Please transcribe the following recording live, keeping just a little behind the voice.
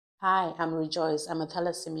Hi, I'm Rejoice. I'm a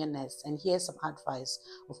thalassemia nurse, and here's some advice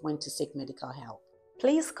of when to seek medical help.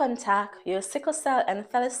 Please contact your sickle cell and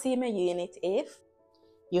thalassemia unit if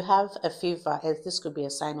You have a fever, as this could be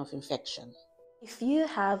a sign of infection. if you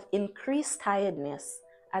have increased tiredness,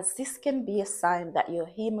 as this can be a sign that your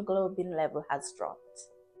hemoglobin level has dropped.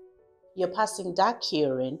 You're passing dark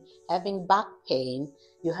urine, having back pain,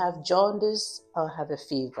 you have jaundice or have a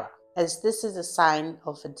fever, as this is a sign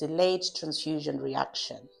of a delayed transfusion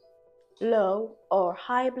reaction. Low or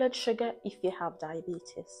high blood sugar if you have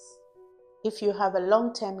diabetes. If you have a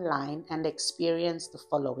long-term line and experience the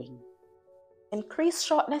following: Increased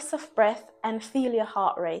shortness of breath and feel your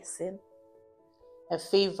heart racing. a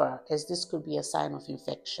fever, as this could be a sign of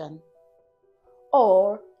infection.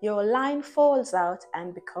 Or your line falls out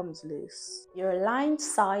and becomes loose. Your line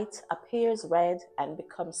site appears red and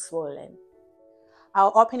becomes swollen.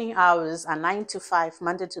 Our opening hours are 9 to 5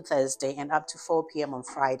 Monday to Thursday and up to 4 p.m. on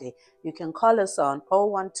Friday. You can call us on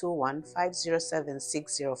 0121 507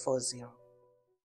 6040.